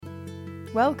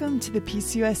Welcome to the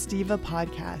PCOS Diva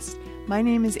podcast. My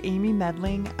name is Amy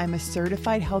Medling. I'm a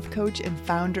certified health coach and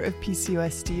founder of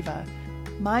PCOS Diva.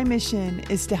 My mission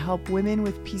is to help women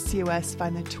with PCOS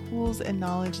find the tools and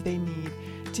knowledge they need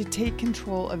to take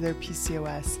control of their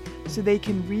PCOS so they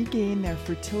can regain their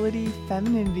fertility,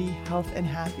 femininity, health, and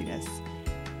happiness.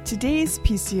 Today's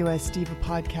PCOS Diva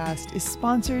podcast is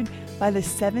sponsored by the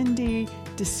 7-day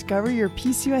Discover Your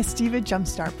PCOS Diva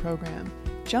Jumpstart program.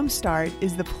 Jumpstart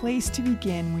is the place to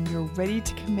begin when you're ready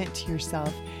to commit to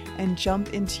yourself and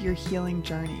jump into your healing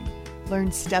journey.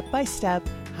 Learn step by step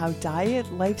how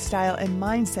diet, lifestyle, and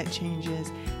mindset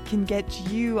changes can get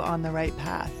you on the right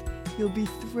path. You'll be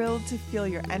thrilled to feel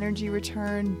your energy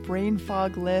return, brain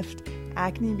fog lift,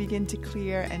 acne begin to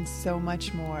clear, and so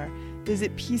much more.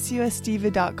 Visit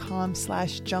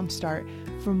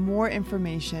PCOSdiva.com/jumpstart for more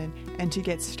information and to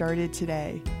get started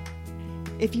today.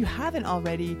 If you haven't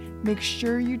already, make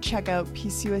sure you check out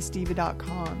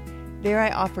PCOSdiva.com. There I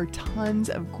offer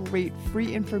tons of great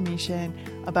free information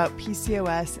about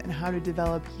PCOS and how to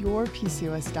develop your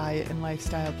PCOS diet and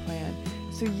lifestyle plan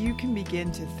so you can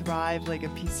begin to thrive like a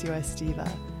PCOS diva.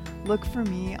 Look for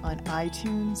me on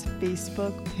iTunes,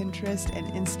 Facebook, Pinterest, and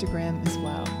Instagram as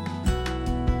well.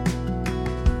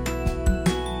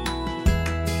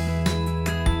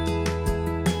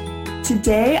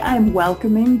 Today, I'm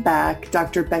welcoming back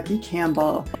Dr. Becky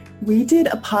Campbell. We did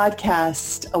a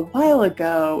podcast a while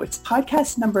ago. It's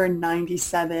podcast number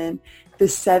 97, The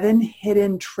 7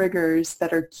 Hidden Triggers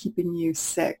That Are Keeping You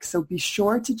Sick. So be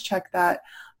sure to check that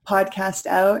podcast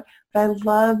out. But I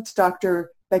loved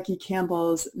Dr. Becky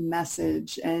Campbell's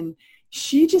message, and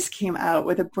she just came out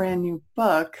with a brand new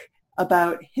book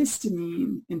about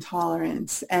histamine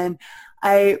intolerance. And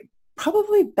I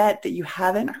probably bet that you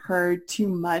haven't heard too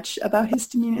much about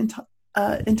histamine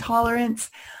intolerance,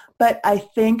 but I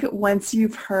think once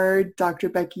you've heard Dr.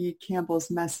 Becky Campbell's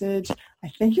message, I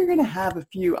think you're going to have a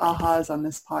few ahas on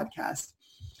this podcast.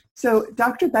 So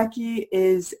Dr. Becky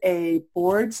is a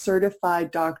board-certified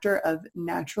doctor of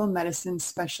natural medicine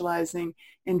specializing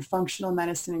in functional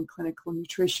medicine and clinical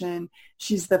nutrition.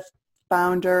 She's the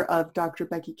founder of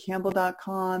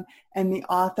drbeckycampbell.com and the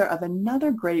author of another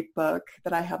great book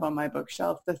that I have on my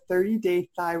bookshelf, The 30-Day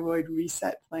Thyroid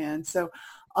Reset Plan. So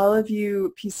all of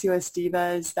you PCOS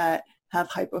divas that have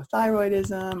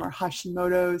hypothyroidism or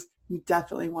Hashimoto's, you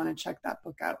definitely want to check that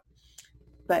book out.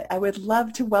 But I would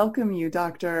love to welcome you,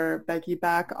 Dr. Becky,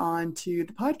 back onto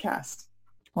the podcast.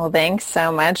 Well, thanks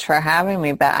so much for having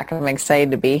me back. I'm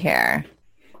excited to be here.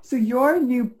 So your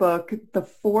new book, The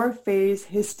 4-Phase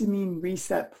Histamine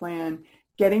Reset Plan,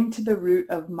 Getting to the Root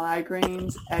of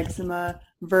Migraines, Eczema,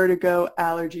 Vertigo,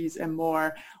 Allergies, and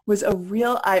More, was a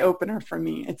real eye-opener for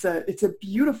me. It's a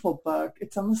beautiful book.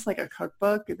 It's almost like a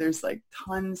cookbook. There's like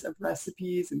tons of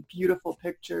recipes and beautiful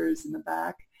pictures in the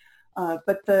back.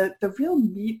 But the real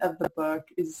meat of the book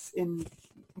is in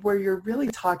where you're really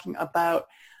talking about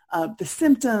the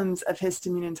symptoms of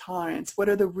histamine intolerance, what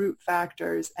are the root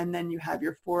factors, and then you have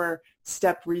your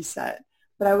 4-step reset.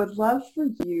 But I would love for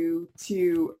you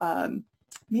to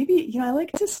maybe, I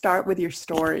like to start with your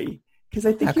story because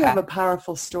I think you have a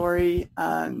powerful story,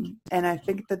 and I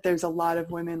think that there's a lot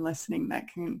of women listening that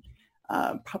can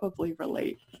probably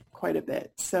relate quite a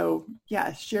bit. So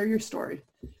yeah, share your story.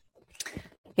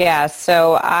 Yeah,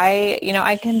 so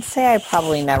I can say I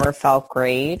probably never felt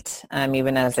great.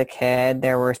 Even as a kid,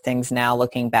 there were things now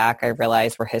looking back I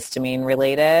realized were histamine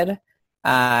related.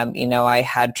 I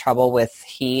had trouble with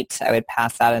heat. I would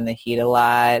pass out in the heat a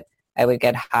lot. I would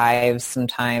get hives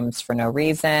sometimes for no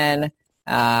reason.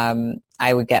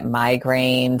 I would get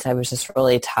migraines. I was just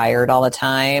really tired all the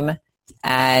time.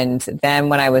 And then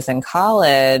when I was in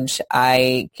college,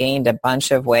 I gained a bunch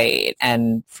of weight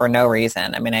and for no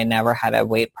reason. I mean, I never had a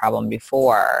weight problem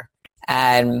before.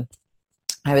 And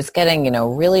I was getting,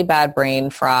 really bad brain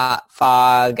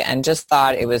fog and just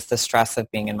thought it was the stress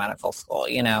of being in medical school,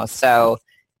 So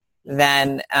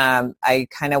then I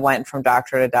kind of went from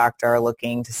doctor to doctor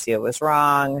looking to see what was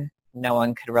wrong. No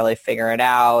one could really figure it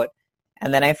out.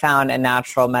 And then I found a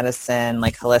natural medicine,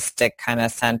 like holistic kind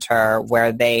of center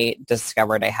where they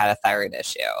discovered I had a thyroid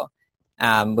issue,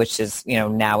 which is,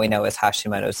 now we know is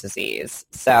Hashimoto's disease.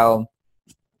 So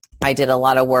I did a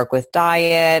lot of work with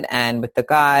diet and with the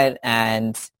gut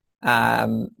and, I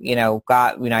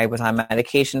was on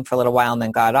medication for a little while and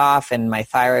then got off and my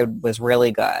thyroid was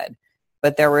really good.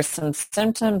 But there were some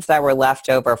symptoms that were left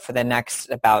over for the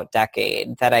next about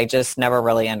decade that I just never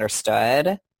really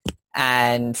understood.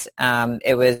 And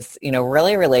it was,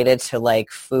 really related to like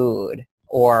food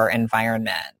or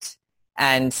environment.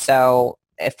 And so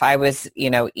if I was,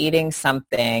 eating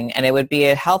something and it would be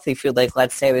a healthy food, like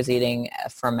let's say I was eating a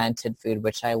fermented food,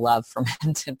 which I love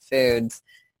fermented foods,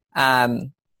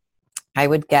 I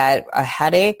would get a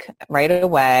headache right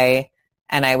away,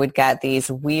 and I would get these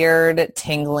weird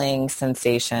tingling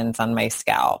sensations on my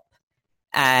scalp.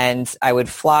 And I would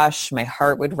flush, my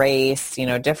heart would race,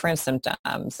 different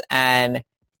symptoms. And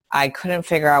I couldn't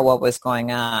figure out what was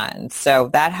going on. So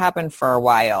that happened for a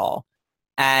while.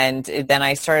 And then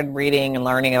I started reading and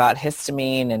learning about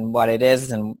histamine and what it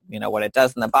is and, what it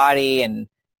does in the body, and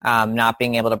not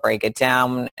being able to break it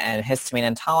down, and histamine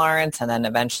intolerance. And then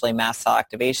eventually mast cell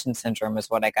activation syndrome is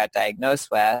what I got diagnosed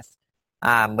with,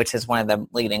 which is one of the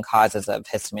leading causes of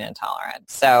histamine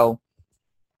intolerance. So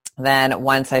then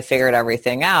once I figured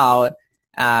everything out,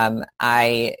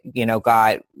 I,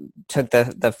 took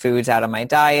the foods out of my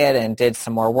diet and did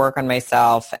some more work on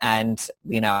myself and,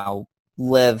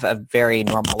 live a very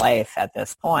normal life at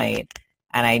this point.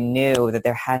 And I knew that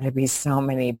there had to be so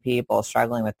many people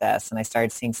struggling with this. And I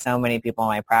started seeing so many people in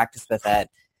my practice with it.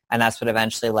 And that's what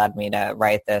eventually led me to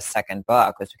write this second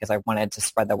book, was because I wanted to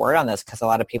spread the word on this, because a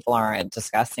lot of people aren't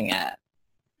discussing it.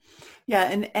 Yeah,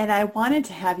 and I wanted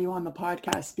to have you on the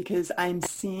podcast because I'm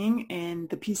seeing in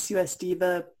the PCOS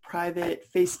Diva private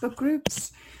Facebook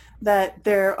groups that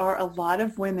there are a lot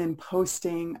of women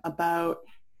posting about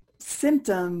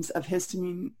symptoms of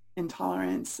histamine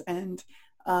intolerance, and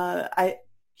I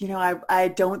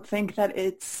don't think that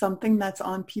it's something that's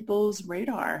on people's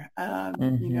radar.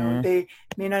 They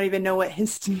may not even know what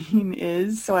histamine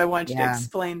is, so I want you to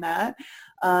explain that.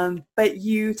 But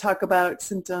you talk about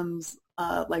symptoms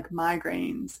like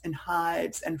migraines and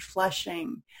hives and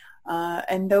flushing.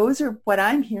 And those are what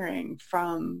I'm hearing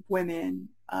from women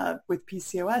with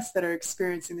PCOS that are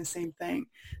experiencing the same thing.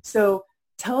 So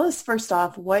tell us first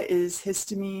off, what is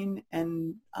histamine,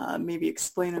 and maybe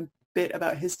explain a bit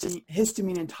about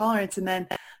histamine intolerance, and then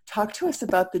talk to us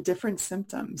about the different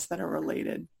symptoms that are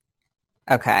related.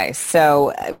 Okay,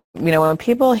 so, when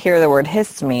people hear the word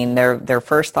histamine, their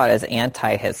first thought is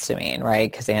antihistamine,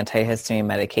 right? Because antihistamine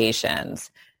medications.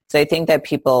 So I think that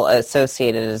people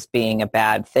associate it as being a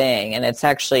bad thing, and it's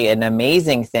actually an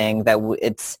amazing thing that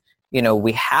it's,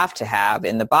 we have to have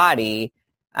in the body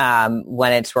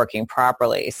when it's working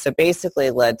properly. So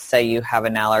basically, let's say you have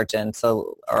an allergen,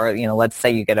 or let's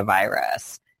say you get a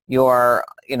virus. Your,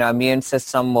 immune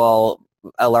system will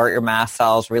alert your mast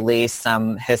cells, release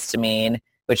some histamine,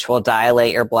 which will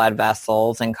dilate your blood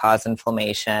vessels and cause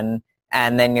inflammation.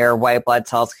 And then your white blood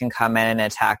cells can come in and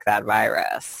attack that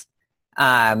virus.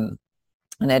 In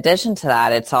addition to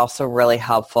that, it's also really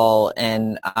helpful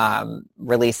in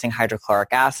releasing hydrochloric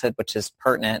acid, which is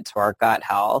pertinent to our gut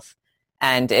health.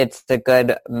 And it's a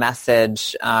good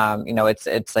message,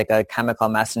 it's like a chemical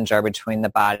messenger between the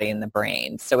body and the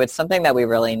brain. So it's something that we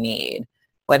really need.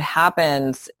 What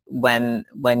happens when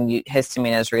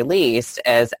histamine is released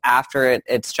is after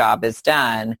its job is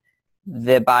done,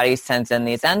 the body sends in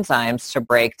these enzymes to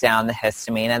break down the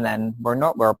histamine, and then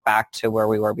we're back to where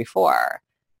we were before.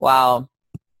 Well,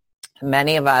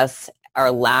 many of us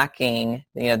are lacking,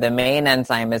 the main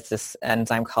enzyme is this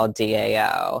enzyme called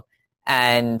DAO.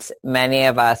 And many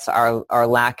of us are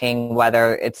lacking,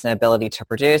 whether it's an ability to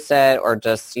produce it or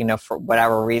just, for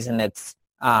whatever reason it's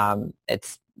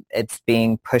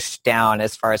being pushed down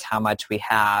as far as how much we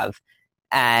have.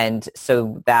 And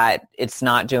so that it's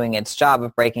not doing its job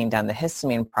of breaking down the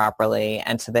histamine properly.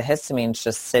 And so the histamine's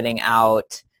just sitting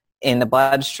out in the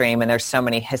bloodstream, and there's so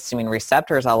many histamine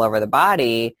receptors all over the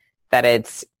body that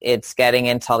it's getting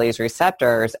into all these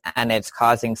receptors, and it's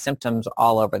causing symptoms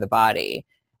all over the body.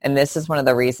 And this is one of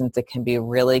the reasons it can be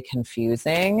really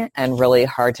confusing and really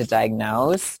hard to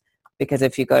diagnose, because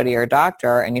if you go to your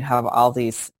doctor and you have all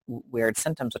these weird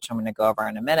symptoms, which I'm going to go over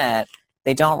in a minute,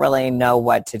 they don't really know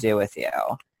what to do with you.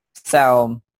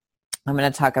 So I'm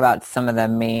going to talk about some of the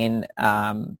main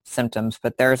symptoms,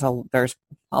 but there's a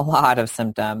lot of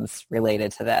symptoms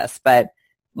related to this. But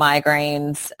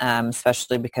migraines,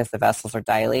 especially because the vessels are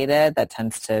dilated, that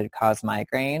tends to cause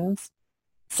migraines.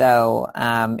 So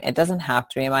it doesn't have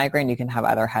to be a migraine. You can have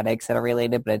other headaches that are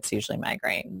related, but it's usually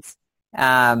migraines.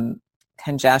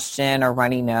 Congestion or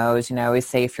runny nose. I always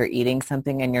say if you're eating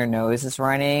something and your nose is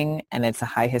running and it's a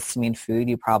high histamine food,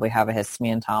 you probably have a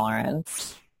histamine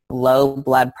intolerance. Low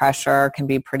blood pressure can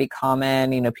be pretty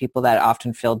common. People that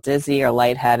often feel dizzy or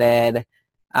lightheaded.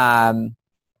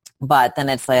 But then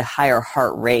it's like a higher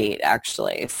heart rate,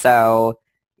 actually. So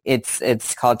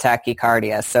it's called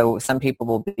tachycardia. So some people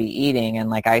will be eating, and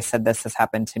like I said, this has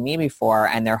happened to me before,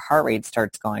 and their heart rate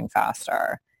starts going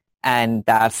faster. And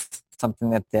that's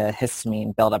something that the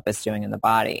histamine buildup is doing in the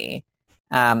body.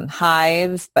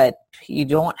 Hives, but you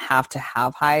don't have to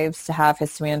have hives to have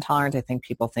histamine intolerance. I think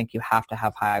people think you have to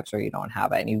have hives or you don't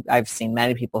have it. And I've seen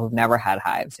many people who've never had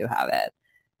hives who have it.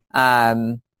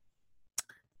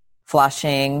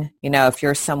 Flushing, if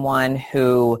you're someone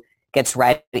who gets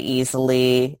red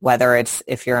easily, whether it's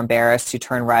if you're embarrassed, you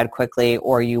turn red quickly,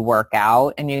 or you work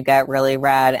out and you get really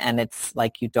red and it's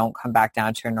like you don't come back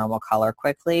down to your normal color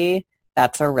quickly,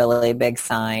 that's a really big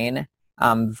sign.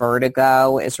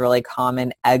 Vertigo is really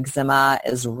common. Eczema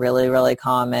is really, really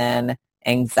common.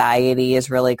 Anxiety is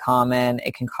really common.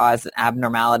 It can cause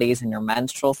abnormalities in your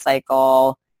menstrual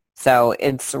cycle. So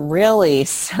it's really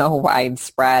so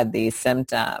widespread, these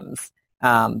symptoms.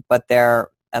 But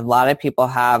a lot of people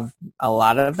have a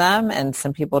lot of them, and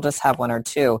some people just have one or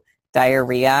two.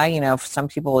 Diarrhea, some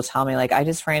people will tell me, like, I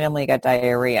just randomly get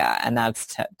diarrhea, and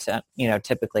that's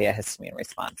typically a histamine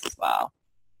response as well.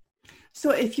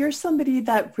 So if you're somebody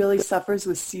that really suffers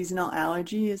with seasonal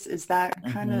allergies, is that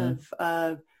kind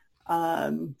of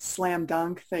slam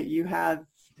dunk that you have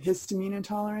histamine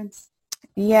intolerance?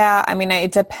 Yeah,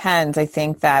 it depends. I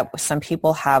think that some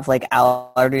people have like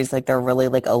allergies, like they're really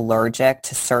like allergic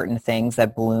to certain things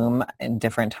that bloom in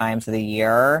different times of the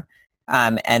year,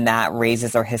 and that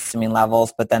raises their histamine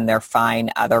levels, but then they're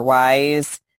fine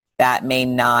otherwise. That may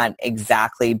not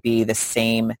exactly be the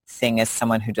same thing as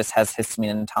someone who just has histamine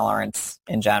intolerance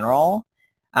in general.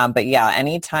 But yeah,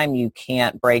 anytime you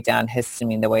can't break down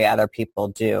histamine the way other people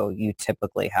do, you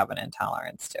typically have an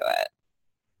intolerance to it.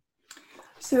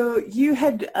 So you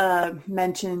had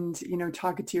mentioned,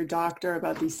 talking to your doctor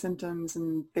about these symptoms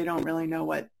and they don't really know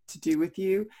what to do with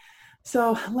you.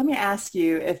 So let me ask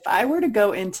you, if I were to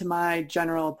go into my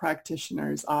general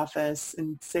practitioner's office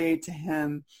and say to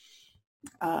him,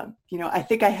 I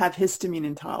think I have histamine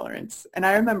intolerance. And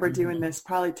I remember doing this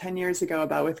probably 10 years ago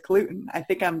with gluten. I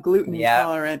think I'm gluten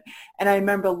intolerant. And I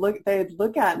remember they'd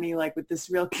look at me like with this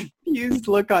real confused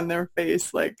look on their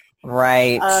face. Like,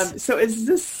 right. So is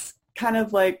this kind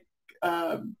of like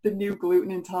the new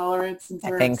gluten intolerance in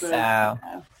terms I think of, so.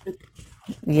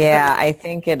 Yeah, I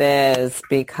think it is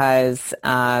because it's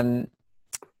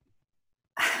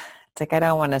like I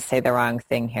don't want to say the wrong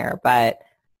thing here, but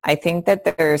I think that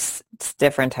there's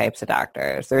different types of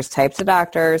doctors. There's types of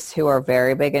doctors who are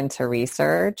very big into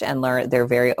research and they're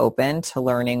very open to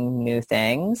learning new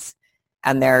things.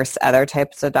 And there's other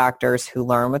types of doctors who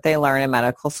learn what they learn in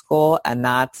medical school, and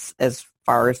that's as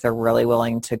far as they're really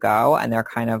willing to go, and they're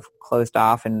kind of closed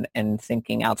off and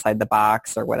thinking outside the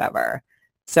box or whatever.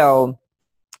 So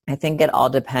I think it all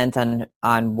depends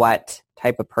on what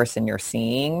type of person you're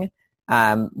seeing.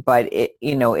 But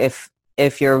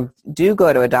if you do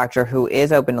go to a doctor who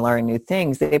is open to learning new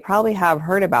things, they probably have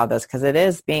heard about this because it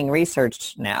is being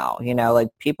researched now.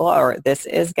 This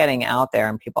is getting out there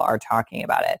and people are talking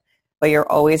about it. But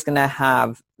you're always going to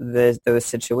have those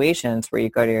situations where you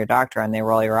go to your doctor and they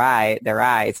roll their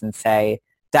eyes and say,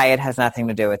 diet has nothing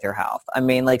to do with your health.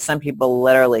 Some people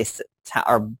literally,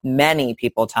 or many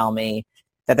people tell me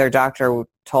that their doctor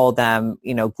told them,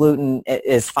 gluten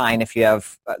is fine if you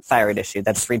have a thyroid issue.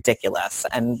 That's ridiculous.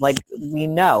 And we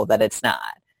know that it's not.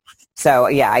 So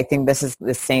yeah, I think this is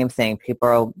the same thing.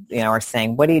 People are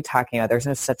saying, what are you talking about? There's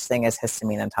no such thing as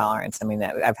histamine intolerance.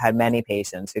 I've had many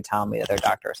patients who tell me that their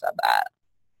doctor said that.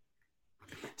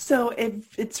 So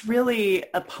it's really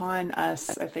upon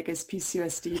us, I think, as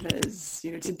PCOS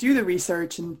divas, to do the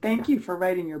research. And thank you for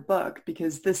writing your book,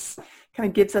 because this kind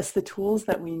of gives us the tools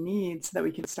that we need so that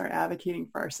we can start advocating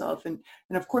for ourselves. And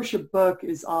of course, your book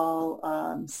is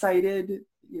all cited,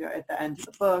 at the end of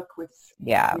the book with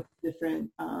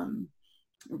different,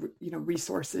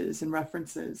 resources and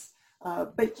references.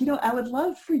 But I would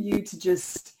love for you to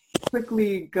just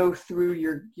quickly go through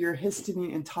your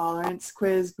histamine intolerance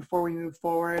quiz before we move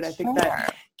forward. I think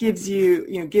that gives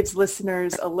gives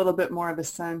listeners a little bit more of a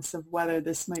sense of whether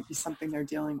this might be something they're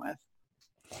dealing with.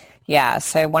 Yeah,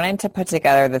 so I wanted to put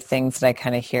together the things that I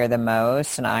kind of hear the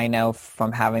most, and I know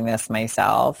from having this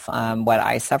myself, what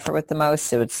I suffer with the most,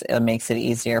 so it makes it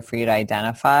easier for you to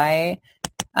identify.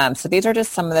 So these are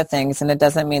just some of the things, and it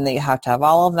doesn't mean that you have to have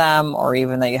all of them or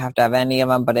even that you have to have any of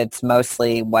them, but it's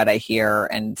mostly what I hear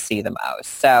and see the most.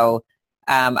 So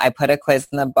I put a quiz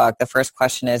in the book. The first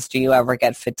question is, do you ever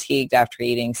get fatigued after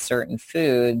eating certain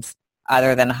foods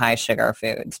other than high sugar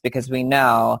foods? Because we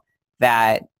know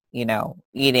that,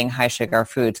 eating high sugar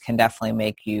foods can definitely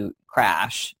make you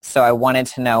crash. So I wanted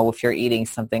to know if you're eating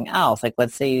something else. Like,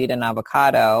 let's say you eat an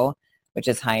avocado, which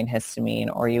is high in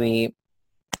histamine, or you eat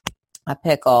a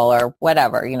pickle or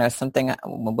whatever, something.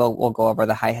 We'll go over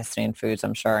the high histamine foods,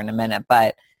 I'm sure, in a minute.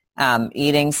 But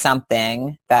eating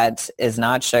something that is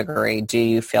not sugary, do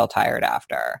you feel tired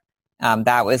after?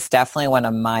 That was definitely one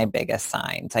of my biggest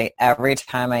signs. Every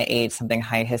time I ate something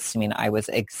high histamine, I was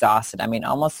exhausted. I mean,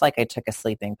 almost like I took a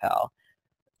sleeping pill.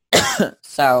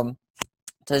 So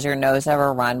does your nose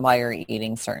ever run while you're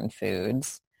eating certain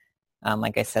foods?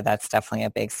 Like I said, that's definitely a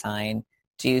big sign.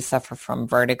 Do you suffer from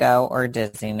vertigo or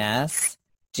dizziness?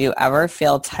 Do you ever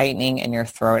feel tightening in your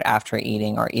throat after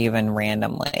eating or even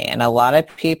randomly? And a lot of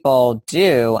people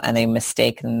do, and they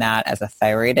mistake that as a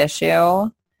thyroid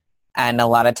issue. And a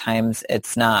lot of times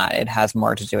it's not. It has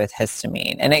more to do with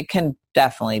histamine. And it can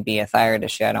definitely be a thyroid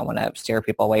issue. I don't want to steer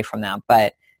people away from that.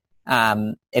 But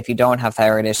if you don't have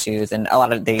thyroid issues, and a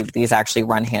lot of these actually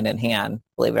run hand in hand,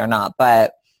 believe it or not.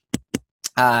 But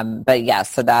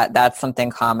yes, so that's something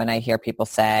common I hear people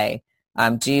say.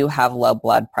 Do you have low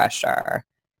blood pressure?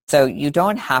 So you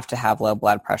don't have to have low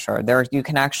blood pressure. You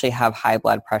can actually have high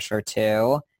blood pressure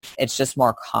too. It's just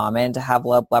more common to have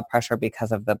low blood pressure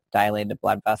because of the dilated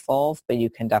blood vessels, but you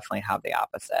can definitely have the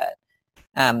opposite.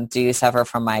 Do you suffer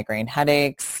from migraine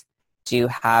headaches? Do you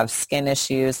have skin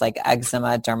issues like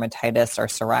eczema, dermatitis, or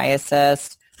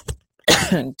psoriasis?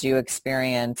 Do you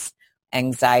experience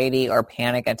anxiety or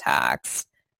panic attacks?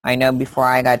 I know before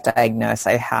I got diagnosed,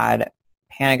 I had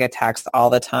panic attacks all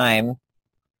the time.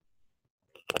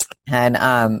 And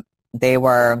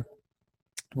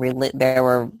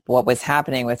what was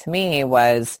happening with me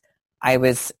was I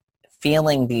was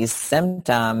feeling these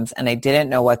symptoms and I didn't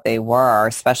know what they were,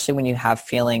 especially when you have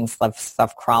feelings of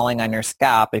stuff crawling on your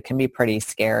scalp. It can be pretty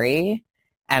scary.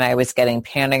 And I was getting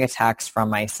panic attacks from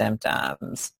my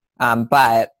symptoms.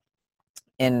 But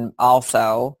in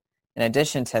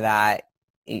addition to that,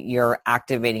 you're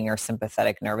activating your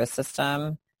sympathetic nervous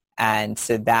system. And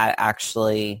so that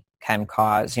actually can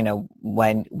cause,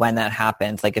 when that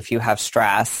happens, like if you have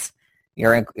stress,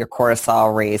 your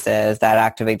cortisol raises,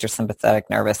 that activates your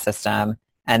sympathetic nervous system,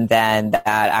 and then that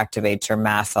activates your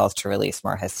mast cells to release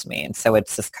more histamine. So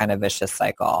it's this kind of vicious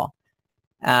cycle.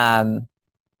 Do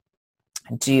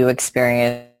you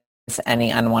experience any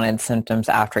unwanted symptoms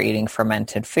after eating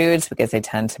fermented foods because they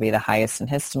tend to be the highest in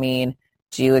histamine?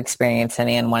 Do you experience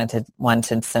any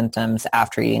unwanted symptoms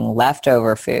after eating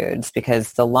leftover foods?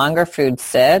 Because the longer food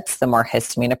sits, the more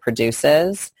histamine it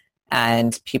produces.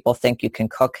 And people think you can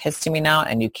cook histamine out,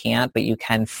 and you can't, but you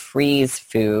can freeze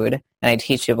food. And I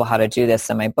teach people how to do this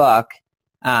in my book,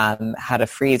 how to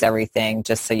freeze everything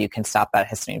just so you can stop that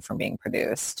histamine from being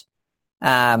produced.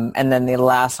 And then the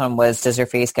last one was, does your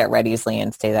face get red easily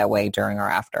and stay that way during or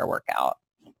after a workout?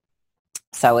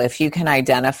 So if you can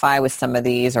identify with some of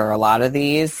these or a lot of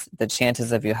these, the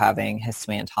chances of you having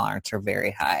histamine intolerance are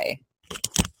very high.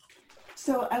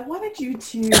 So I wanted you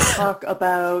to talk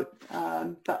about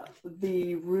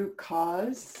the root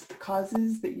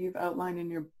causes that you've outlined in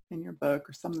your book,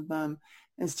 or some of them,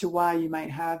 as to why you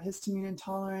might have histamine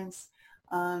intolerance.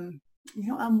 I'm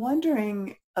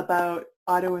wondering about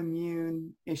autoimmune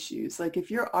issues. Like if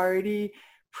you're already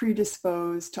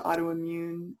predisposed to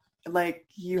autoimmune, like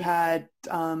you have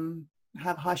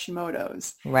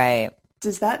Hashimoto's. Right.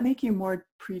 Does that make you more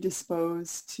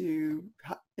predisposed to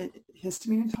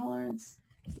histamine intolerance?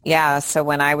 Yeah. So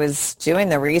when I was doing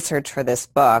the research for this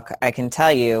book, I can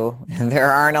tell you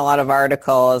there aren't a lot of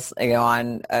articles,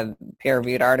 on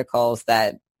peer-reviewed articles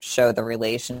that show the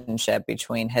relationship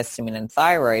between histamine and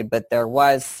thyroid, but there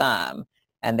was some,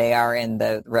 and they are in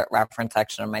the reference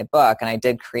section of my book. And I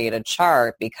did create a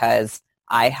chart because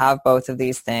I have both of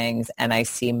these things, and I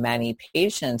see many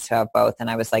patients who have both. And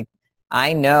I was like,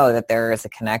 I know that there is a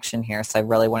connection here, so I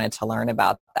really wanted to learn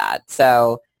about that.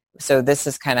 So this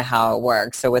is kind of how it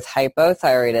works. So with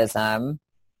hypothyroidism,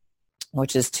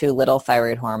 which is too little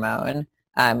thyroid hormone,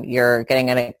 you're going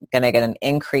to get an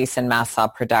increase in mast cell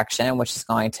production, which is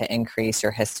going to increase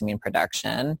your histamine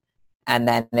production. And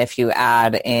then if you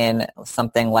add in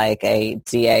something like a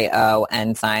DAO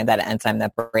enzyme, that enzyme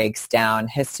that breaks down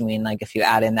histamine, like if you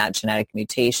add in that genetic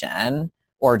mutation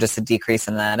or just a decrease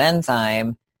in that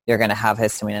enzyme, you're going to have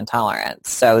histamine intolerance.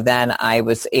 So then I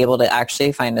was able to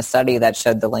actually find a study that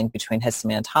showed the link between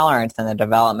histamine intolerance and the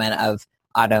development of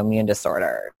autoimmune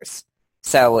disorders.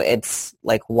 So it's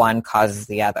like one causes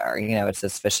the other, it's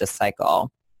this vicious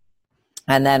cycle.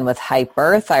 And then with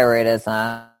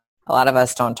hyperthyroidism, a lot of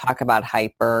us don't talk about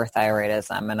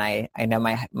hyperthyroidism, and I know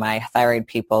my thyroid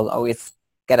people always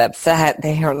get upset.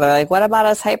 They're like, what about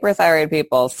us hyperthyroid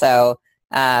people? So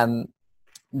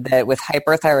with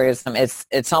hyperthyroidism,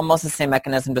 it's almost the same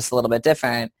mechanism, just a little bit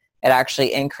different. It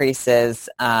actually increases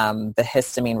the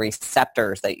histamine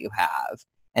receptors that you have.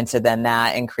 And so then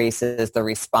that increases the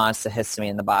response to histamine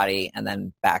in the body, and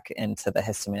then back into the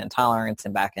histamine intolerance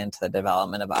and back into the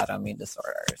development of autoimmune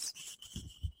disorders.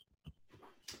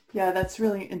 Yeah, that's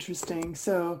really interesting.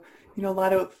 So a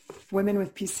lot of women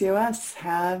with PCOS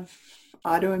have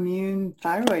autoimmune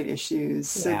thyroid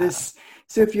issues. Yeah.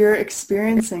 So if you're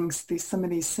experiencing some of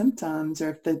these symptoms,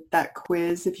 or if that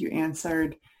quiz, if you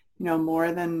answered,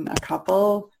 more than a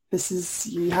couple,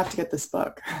 you have to get this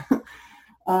book.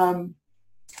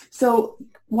 So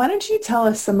why don't you tell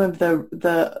us some of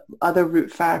the other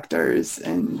root factors?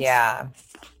 And yeah,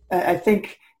 I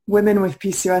think women with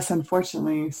PCOS,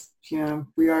 unfortunately,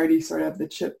 we already sort of have the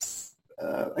chips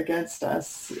against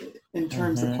us in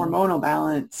terms of hormonal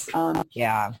balance.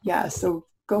 Yeah. So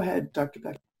go ahead, Dr.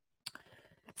 Beck.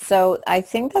 So I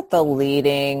think that the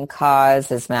leading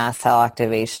cause is mast cell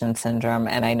activation syndrome,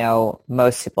 and I know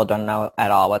most people don't know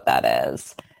at all what that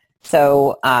is.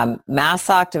 So mast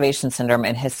cell activation syndrome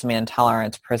and histamine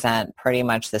intolerance present pretty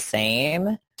much the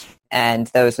same, and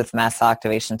those with mast cell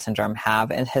activation syndrome have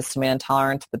histamine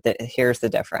intolerance, but here's the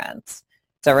difference.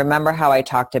 So remember how I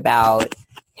talked about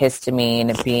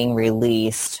histamine being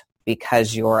released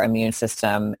because your immune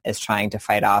system is trying to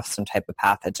fight off some type of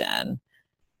pathogen.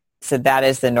 So that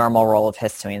is the normal role of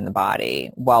histamine in the body.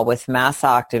 While with mast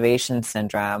cell activation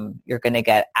syndrome, you're going to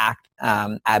get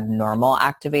abnormal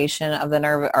activation of the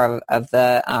nerve or of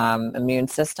the immune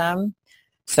system.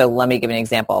 So let me give you an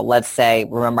example. Let's say,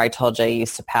 remember I told you I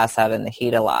used to pass out in the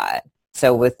heat a lot.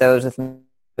 So with those with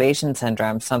activation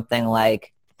syndrome, something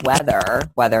like weather,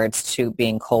 whether it's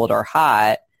being cold or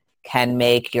hot, can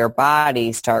make your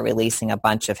body start releasing a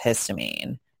bunch of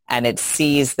histamine. And it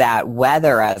sees that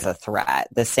weather as a threat,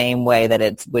 the same way that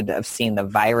it would have seen the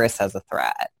virus as a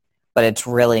threat, but it's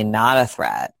really not a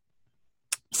threat.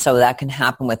 So that can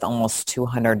happen with almost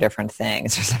 200 different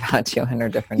things. There's about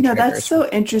 200 different triggers. That's so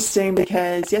interesting,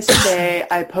 because yesterday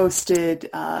I posted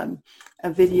a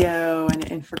video and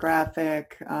an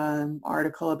infographic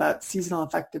article about seasonal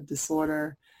affective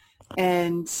disorder.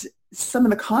 And some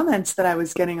of the comments that I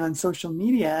was getting on social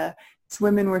media,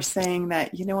 women were saying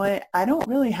that, you know what, I don't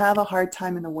really have a hard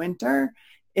time in the winter.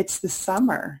 It's the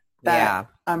summer that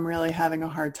I'm really having a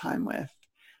hard time with.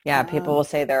 Yeah, people will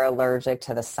say they're allergic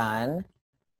to the sun.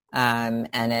 And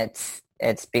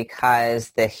it's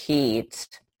because the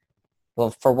heat,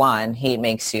 well, for one,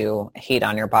 heat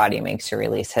on your body makes you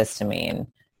release histamine.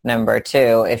 Number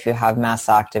two, if you have mast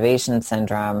cell activation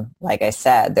syndrome, like I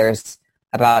said, there's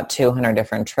about 200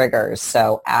 different triggers.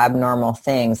 So abnormal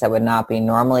things that would not be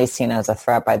normally seen as a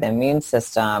threat by the immune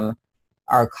system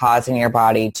are causing your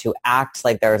body to act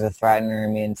like there's a threat in your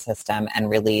immune system and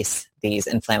release these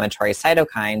inflammatory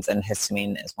cytokines, and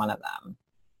histamine is one of them.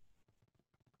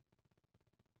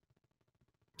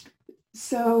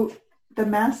 So the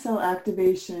mast cell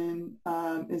activation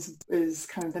is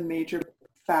kind of the major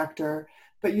factor,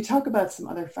 but you talk about some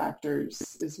other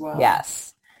factors as well.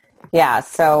 Yes. Yeah,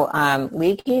 so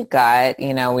leaky gut,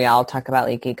 we all talk about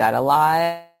leaky gut a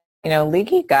lot.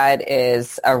 Leaky gut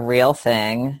is a real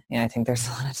thing. I think there's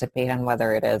a lot of debate on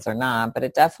whether it is or not, but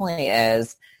it definitely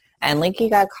is. And leaky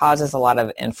gut causes a lot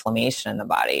of inflammation in the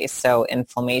body. So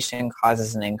inflammation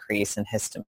causes an increase in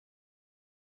histamine,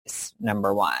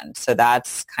 number one. So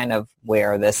that's kind of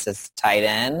where this is tied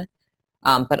in.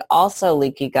 But also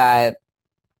leaky gut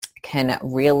can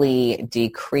really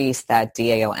decrease that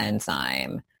DAO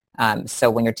enzyme. So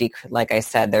when you're, like I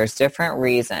said, there's different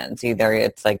reasons. Either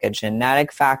it's like a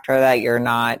genetic factor that you're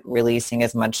not releasing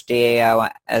as much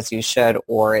DAO as you should,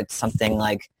 or it's something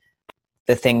like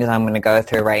the things I'm going to go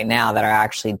through right now that are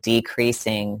actually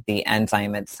decreasing the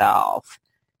enzyme itself.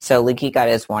 So leaky gut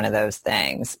is one of those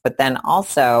things. But then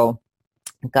also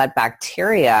gut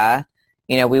bacteria,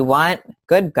 we want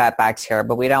good gut bacteria,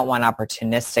 but we don't want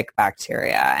opportunistic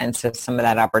bacteria. And so some of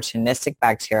that opportunistic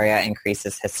bacteria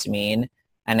increases histamine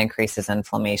and increases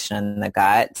inflammation in the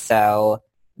gut. So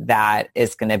that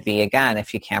is going to be, again,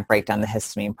 if you can't break down the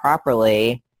histamine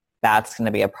properly, that's going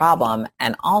to be a problem.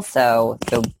 And also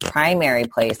the primary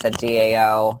place that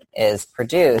DAO is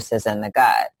produced is in the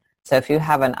gut. So if you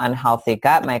have an unhealthy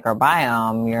gut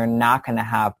microbiome, you're not going to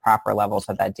have proper levels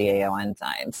of that DAO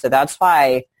enzyme. So that's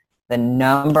why the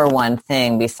number one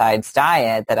thing besides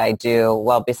diet that I do,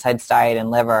 well, besides diet and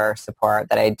liver support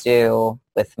that I do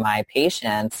with my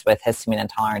patients with histamine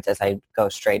intolerance, is I go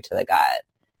straight to the gut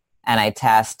and I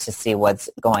test to see what's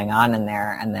going on in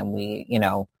there. And then we,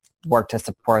 work to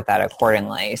support that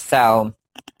accordingly. So,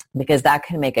 because that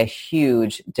can make a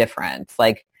huge difference.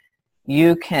 Like,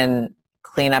 you can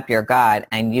clean up your gut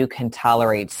and you can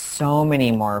tolerate so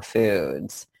many more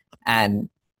foods. And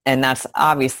that's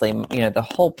obviously, the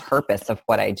whole purpose of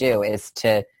what I do is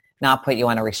to not put you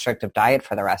on a restrictive diet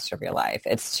for the rest of your life.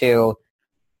 It's to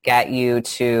get you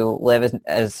to live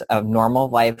as a normal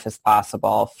life as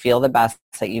possible, feel the best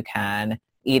that you can,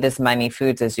 eat as many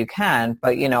foods as you can.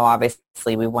 But,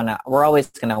 obviously we're always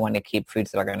going to want to keep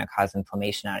foods that are going to cause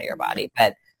inflammation out of your body.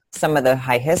 But some of the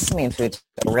high histamine foods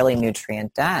are really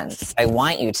nutrient dense. I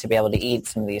want you to be able to eat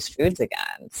some of these foods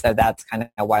again. So that's kind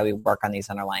of why we work on these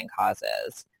underlying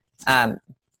causes.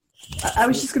 I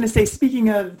was just going to say, speaking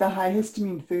of the high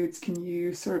histamine foods, can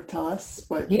you sort of tell us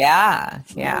what those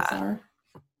are?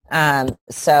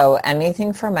 So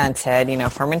anything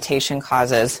fermented, fermentation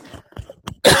causes,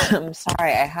 I'm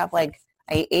sorry, I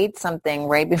ate something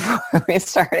right before we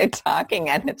started talking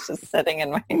and it's just sitting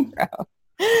in my throat.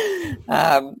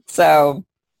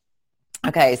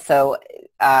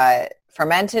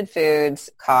 Fermented foods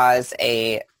cause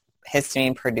a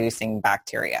histamine-producing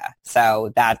bacteria.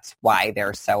 So that's why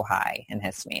they're so high in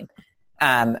histamine.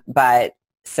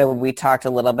 So we talked a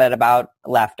little bit about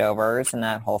leftovers and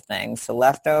that whole thing. So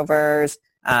leftovers,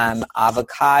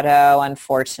 avocado,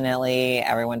 unfortunately,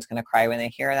 everyone's going to cry when they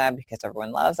hear that because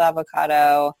everyone loves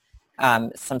avocado.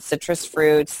 Some citrus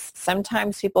fruits.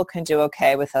 Sometimes people can do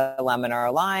okay with a lemon or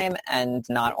a lime and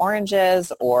not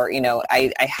oranges. Or,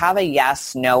 I have a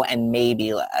yes, no, and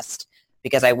maybe list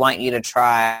because I want you to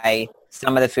try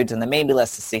some of the foods in the maybe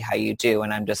list to see how you do.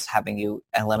 And I'm just having you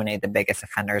eliminate the biggest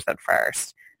offenders at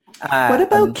first. What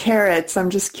about carrots? I'm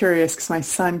just curious because my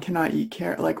son cannot eat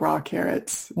raw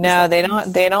carrots. No, they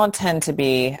don't. They don't tend to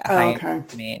be high in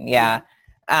histamine. Yeah.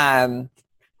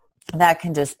 That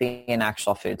can just be an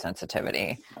actual food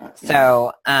sensitivity.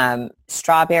 So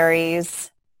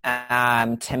strawberries,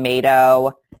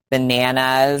 tomato,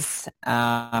 bananas,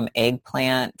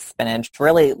 eggplant, spinach.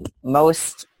 Really,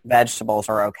 most vegetables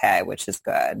are okay, which is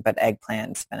good, but eggplant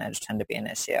and spinach tend to be an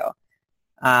issue.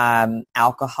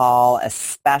 Alcohol,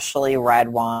 especially red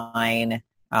wine,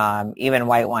 even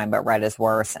white wine, but red is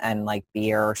worse, and like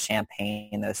beer,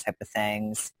 champagne, those type of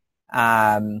things.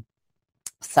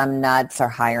 Some nuts are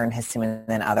higher in histamine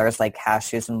than others, like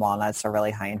cashews and walnuts are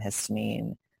really high in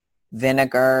histamine.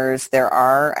 Vinegars,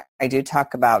 I do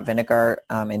talk about vinegar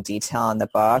in detail in the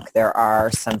book. There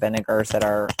are some vinegars that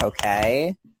are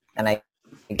okay, and I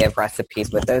give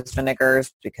recipes with those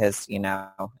vinegars because,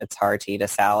 it's hard to eat a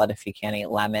salad if you can't eat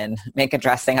lemon. Make a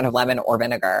dressing out of lemon or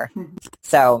vinegar.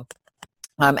 So,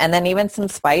 and then even some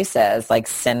spices like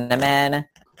cinnamon,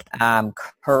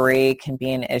 curry can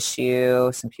be an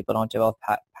issue. Some people don't do well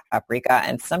with paprika,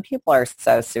 and some people are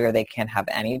so severe they can't have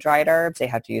any dried herbs. They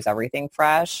have to use everything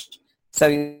fresh.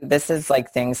 So this is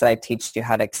like things that I teach you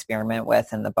how to experiment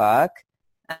with in the book.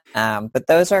 But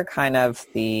those are kind of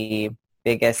the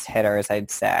biggest hitters,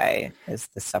 I'd say, is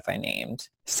the stuff I named.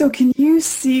 So can you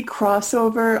see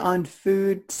crossover on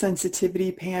food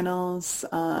sensitivity panels,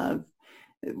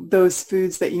 those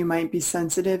foods that you might be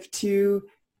sensitive to?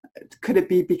 Could it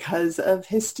be because of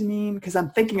histamine? Because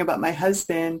I'm thinking about my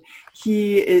husband.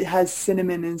 He has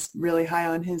cinnamon is really high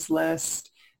on his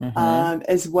list,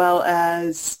 as well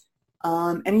as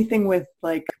anything with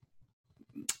like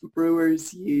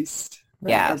brewer's yeast,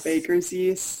 right? Or baker's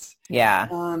yeast. Yeah.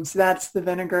 So that's the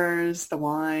vinegars, the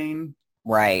wine.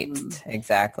 Right.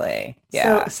 Exactly.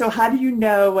 Yeah. So how do you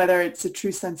know whether it's a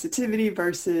true sensitivity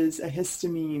versus a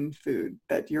histamine food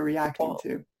that you're reacting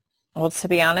to? Well, to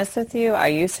be honest with you, I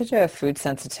used to do a food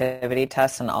sensitivity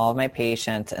test on all of my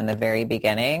patients in the very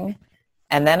beginning.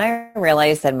 And then I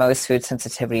realized that most food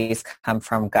sensitivities come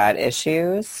from gut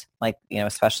issues, like,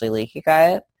 especially leaky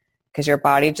gut, because your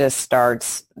body just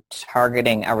starts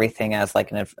targeting everything as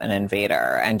like an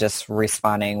invader and just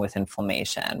responding with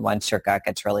inflammation once your gut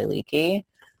gets really leaky.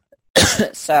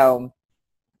 So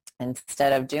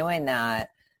instead of doing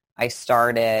that, I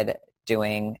started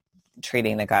treating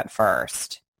the gut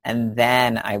first. And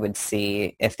then I would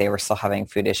see if they were still having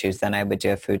food issues. Then I would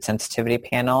do a food sensitivity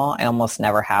panel. I almost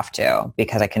never have to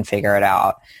because I can figure it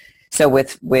out. So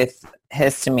with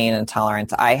histamine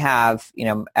intolerance, I have,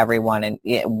 everyone, and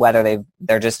whether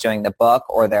they're just doing the book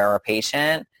or they're a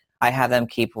patient, I have them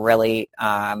keep really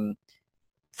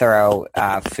thorough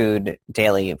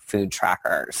daily food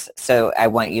trackers. So I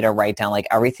want you to write down like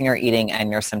everything you're eating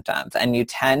and your symptoms. And you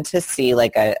tend to see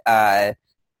like a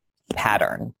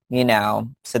pattern,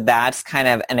 so that's kind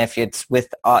of, and if it's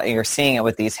you're seeing it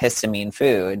with these histamine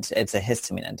foods, it's a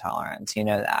histamine intolerance,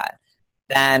 that.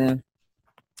 Then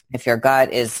if your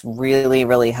gut is really,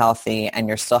 really healthy and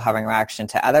you're still having reaction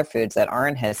to other foods that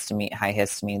aren't high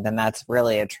histamine, then that's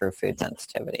really a true food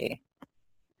sensitivity.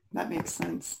 That makes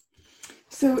sense.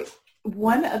 So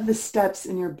one of the steps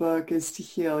in your book is to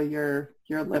heal your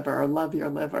liver or love your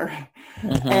liver.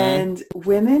 And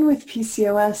women with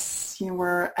PCOS,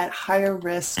 were at higher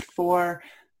risk for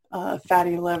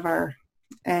fatty liver.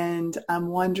 And I'm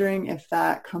wondering if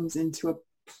that comes into a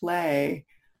play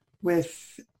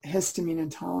with histamine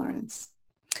intolerance.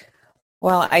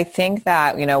 Well, I think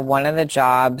that, one of the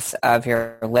jobs of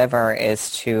your liver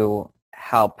is to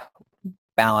help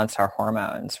balance our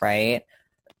hormones, right?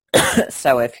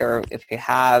 So if you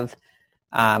have,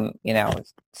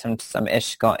 some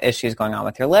issues going on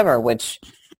with your liver, which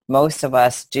most of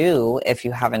us do if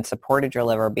you haven't supported your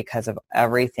liver because of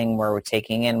everything we're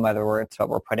taking in, whether it's what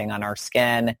we're putting on our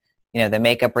skin, the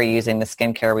makeup we're using, the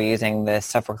skincare we're using, the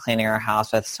stuff we're cleaning our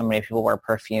house with. So many people wear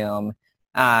perfume.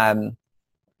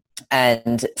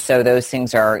 And so those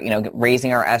things are,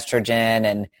 raising our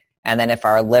estrogen, and then if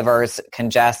our liver's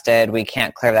congested, we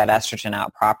can't clear that estrogen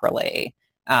out properly.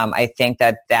 I think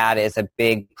that is a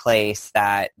big place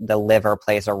that the liver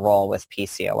plays a role with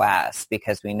PCOS,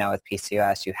 because we know with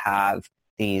PCOS you have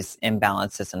these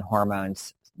imbalances in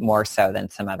hormones more so than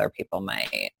some other people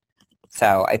might.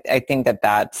 So I think that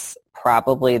that's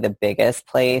probably the biggest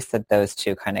place that those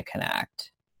two kind of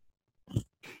connect.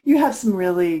 You have some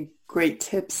really great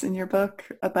tips in your book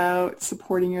about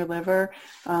supporting your liver.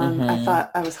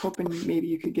 I was hoping maybe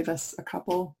you could give us a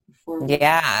couple before.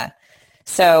 Yeah.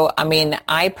 So,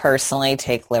 I personally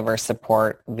take liver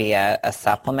support via a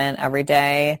supplement every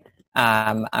day.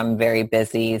 I'm very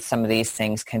busy. Some of these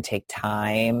things can take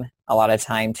a lot of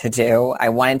time to do. I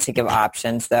wanted to give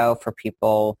options, though, for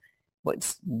people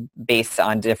based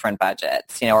on different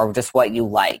budgets, or just what you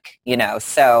like,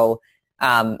 So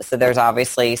there's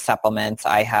obviously supplements.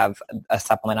 I have a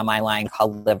supplement on my line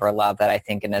called Liver Love that I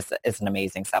think is an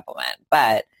amazing supplement.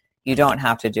 But you don't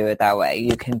have to do it that way.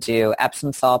 You can do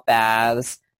Epsom salt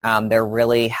baths. They're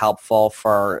really helpful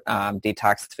for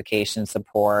detoxification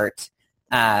support.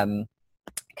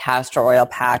 Castor oil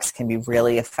packs can be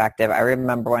really effective. I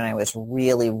remember when I was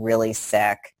really, really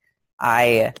sick,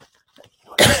 about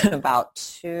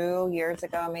 2 years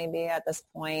ago maybe at this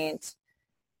point,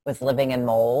 was living in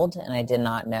mold, and I did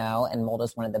not know. And mold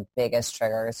is one of the biggest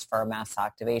triggers for mast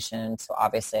activation. So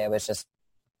obviously I was just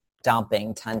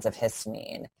dumping tons of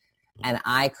histamine. And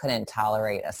I couldn't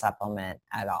tolerate a supplement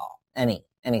at all, any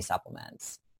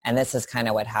supplements. And this is kind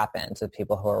of what happens with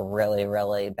people who are really,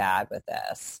 really bad with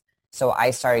this. So I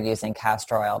started using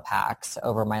castor oil packs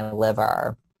over my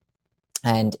liver,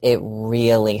 and it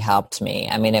really helped me.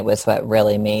 It was what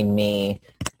really made me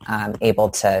able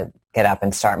to get up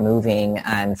and start moving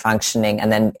and functioning,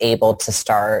 and then able to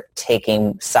start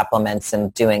taking supplements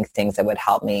and doing things that would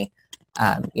help me,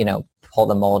 pull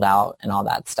the mold out and all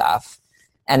that stuff.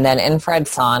 And then infrared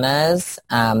saunas,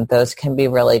 those can be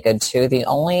really good too. The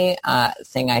only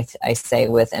thing I say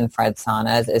with infrared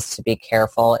saunas is to be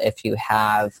careful if you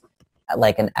have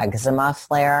like an eczema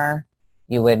flare.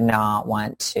 You would not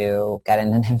want to get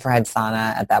in an infrared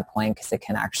sauna at that point because it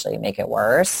can actually make it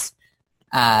worse.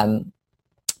 And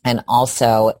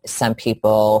also some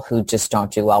people who just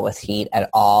don't do well with heat at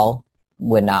all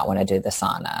would not want to do the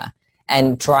sauna.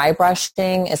 And dry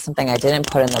brushing is something I didn't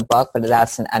put in the book, but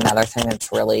that's another thing that's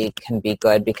really can be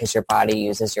good because your body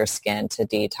uses your skin to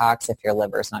detox if your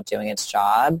liver's not doing its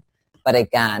job. But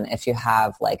again, if you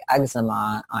have like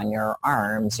eczema on your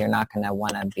arms, you're not going to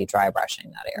want to be dry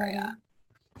brushing that area.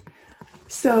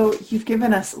 So you've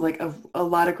given us like a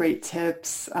lot of great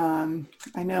tips. I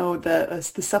know the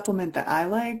supplement that I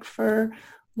like for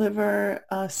liver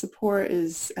support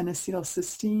is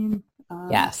N-acetylcysteine.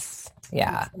 Yes.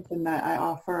 Yeah. Something that I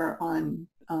offer on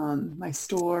my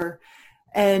store.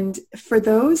 And for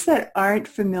those that aren't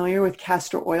familiar with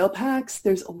castor oil packs,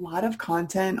 there's a lot of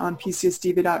content on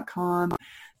PCOSdiva.com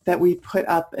that we put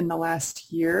up in the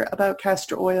last year about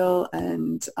castor oil,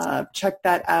 and check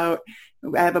that out.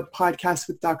 I have a podcast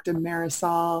with Dr.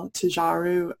 Marisol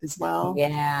Tajaru as well.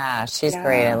 Yeah, she's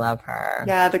great. I love her.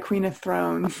 Yeah, the Queen of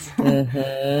Thrones.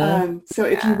 Mm-hmm. So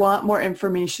if you want more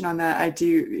information on that, I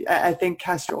think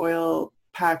castor oil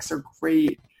packs are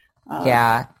great.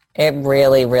 Yeah, it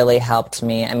really, really helped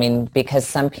me. Because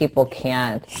some people,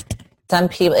 if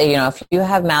you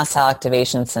have mast cell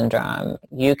activation syndrome,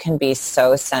 you can be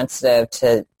so sensitive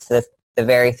to the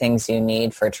very things you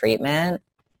need for treatment.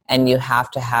 And you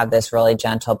have to have this really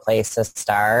gentle place to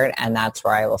start. And that's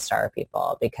where I will start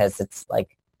people, because it's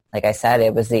like I said,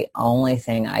 it was the only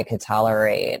thing I could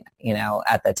tolerate,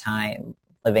 at the time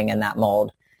living in that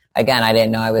mold. Again, I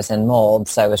didn't know I was in mold,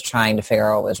 so I was trying to figure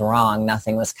out what was wrong.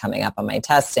 Nothing was coming up on my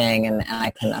testing, and I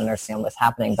couldn't understand what was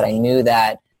happening. But I knew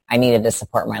that I needed to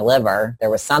support my liver. There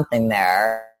was something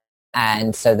there.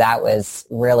 And so that was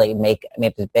really made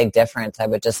a big difference. I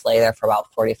would just lay there for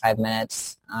about 45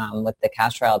 minutes with the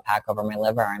castor oil pack over my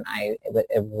liver, and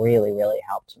it really, really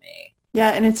helped me. Yeah,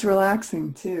 and it's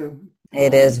relaxing too.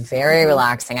 It is very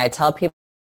relaxing. I tell people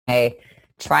I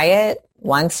try it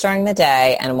once during the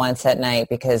day and once at night,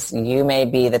 because you may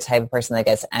be the type of person that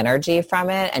gets energy from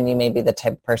it, and you may be the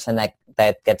type of person that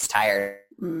gets tired.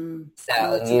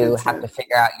 So you have to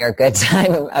figure out your good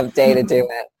time of day to do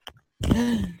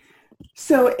it.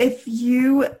 So if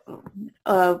you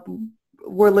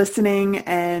were listening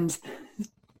and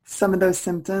some of those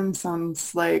symptoms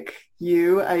sounds like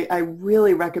you, I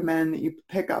really recommend that you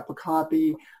pick up a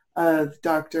copy of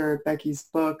Dr. Becky's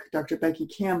book, Dr. Becky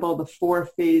Campbell, The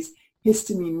 4-Phase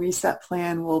Histamine Reset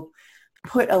Plan. We'll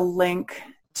put a link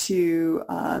to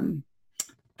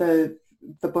the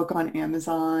book on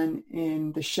Amazon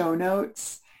in the show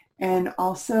notes. And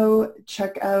also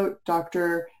check out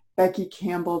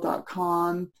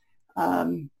drbeckycampbell.com.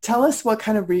 Tell us what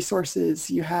kind of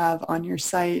resources you have on your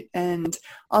site. And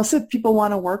also if people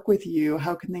want to work with you,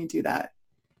 how can they do that?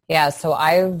 Yeah, so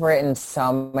I've written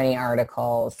so many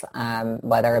articles,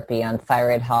 whether it be on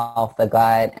thyroid health, the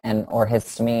gut, or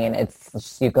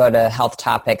histamine. You go to Health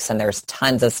Topics and there's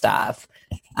tons of stuff.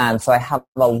 So I have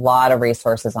a lot of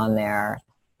resources on there.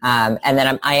 And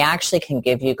then I actually can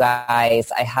give you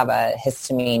guys, I have a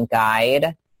histamine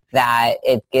guide that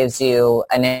it gives you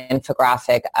an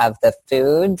infographic of the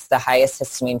foods, the highest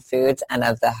histamine foods, and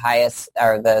of the highest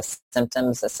or the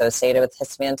symptoms associated with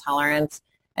histamine intolerance.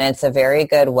 And it's a very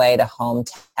good way to home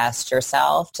test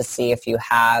yourself to see if you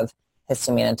have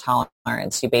histamine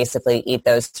intolerance. You basically eat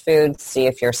those foods, see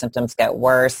if your symptoms get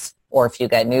worse or if you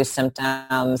get new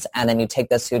symptoms, and then you take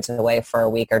those foods away for a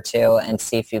week or two and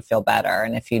see if you feel better.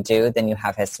 And if you do, then you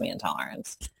have histamine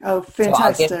intolerance. Oh,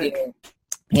 fantastic. So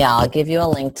I'll give you a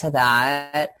link to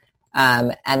that.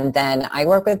 And then I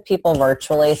work with people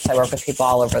virtually, so I work with people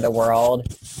all over the world.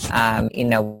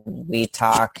 We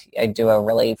talk, I do a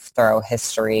really thorough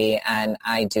history, and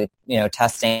I do,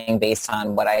 testing based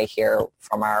on what I hear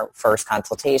from our first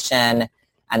consultation.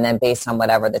 And then based on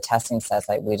whatever the testing says,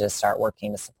 we just start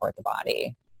working to support the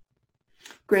body.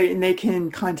 Great. And they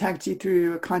can contact you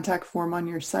through a contact form on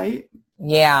your site?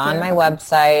 Yeah, on my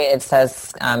website, it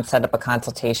says set up a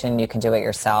consultation. You can do it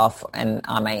yourself. And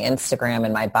on my Instagram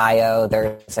and my bio,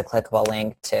 there's a clickable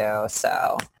link too.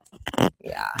 So,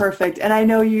 yeah. Perfect. And I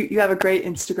know you have a great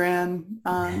Instagram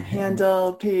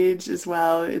handle page as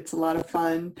well. It's a lot of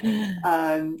fun.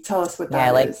 Tell us what that is. I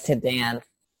like to dance.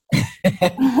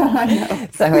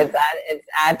 So it's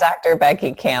at Dr.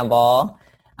 Becky Campbell.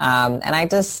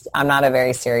 And I'm not a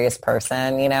very serious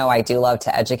person. I do love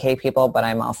to educate people, but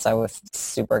I'm also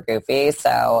super goofy.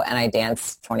 And I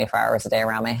dance 24 hours a day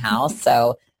around my house.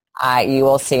 So you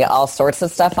will see all sorts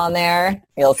of stuff on there.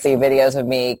 You'll see videos of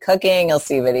me cooking. You'll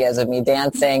see videos of me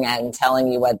dancing and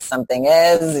telling you what something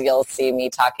is. You'll see me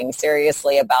talking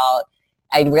seriously about,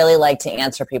 I really like to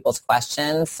answer people's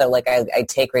questions. So I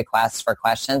take requests for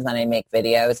questions and I make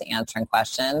videos answering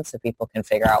questions so people can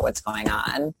figure out what's going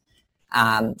on.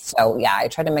 I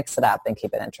try to mix it up and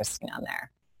keep it interesting on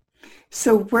there.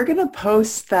 So we're going to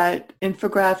post that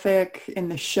infographic in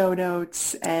the show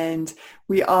notes, and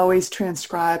we always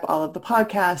transcribe all of the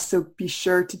podcasts. So be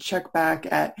sure to check back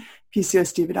at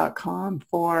PCOSdiva.com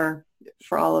for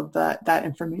all of that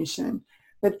information.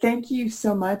 But thank you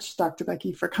so much, Dr.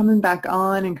 Becky, for coming back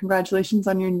on, and congratulations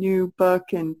on your new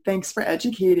book. And thanks for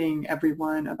educating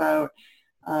everyone about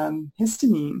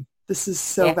histamine. This is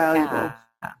so valuable.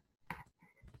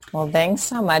 Well, thanks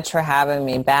so much for having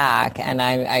me back. And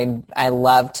I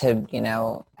love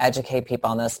to, educate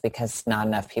people on this because not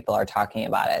enough people are talking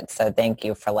about it. So thank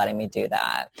you for letting me do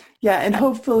that. Yeah. And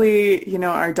hopefully,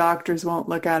 our doctors won't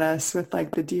look at us with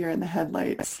like the deer in the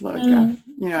headlights,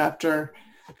 after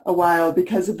a while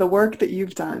because of the work that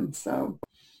you've done. So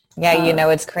yeah,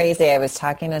 it's crazy. I was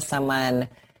talking to someone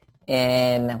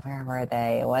where were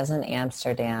they? It wasn't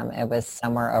Amsterdam. It was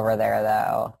somewhere over there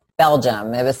though.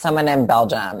 Belgium. It was someone in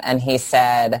Belgium, and he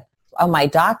said, "Oh, my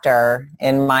doctor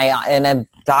in a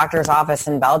doctor's office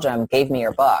in Belgium gave me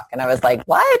your book," and I was like,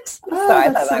 "What?" Oh, so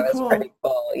I thought so that was cool. pretty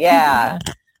cool. Yeah.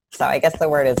 So I guess the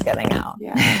word is getting out.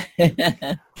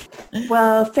 Yeah.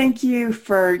 Well, thank you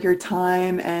for your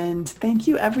time, and thank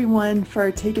you everyone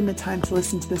for taking the time to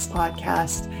listen to this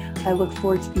podcast. I look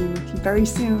forward to being with you very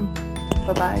soon.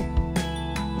 Bye-bye.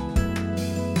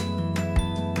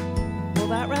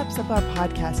 That wraps up our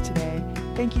podcast today.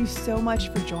 Thank you so much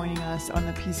for joining us on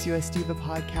the PCOS Diva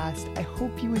podcast. I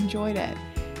hope you enjoyed it.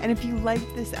 And if you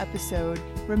liked this episode,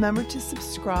 remember to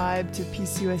subscribe to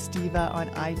PCOS Diva on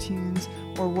iTunes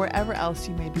or wherever else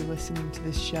you may be listening to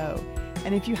this show.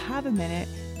 And if you have a minute,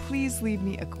 please leave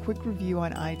me a quick review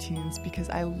on iTunes because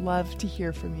I love to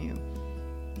hear from you.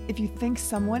 If you think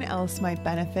someone else might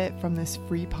benefit from this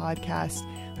free podcast,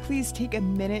 please take a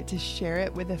minute to share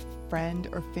it with a friend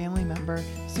or family member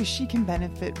so she can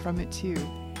benefit from it too.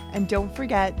 And don't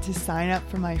forget to sign up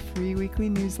for my free weekly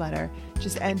newsletter.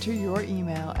 Just enter your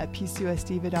email at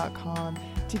PCOSdiva.com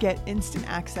to get instant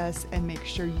access and make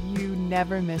sure you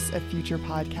never miss a future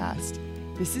podcast.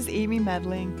 This is Amy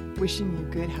Medling, wishing you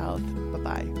good health.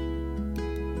 Bye-bye.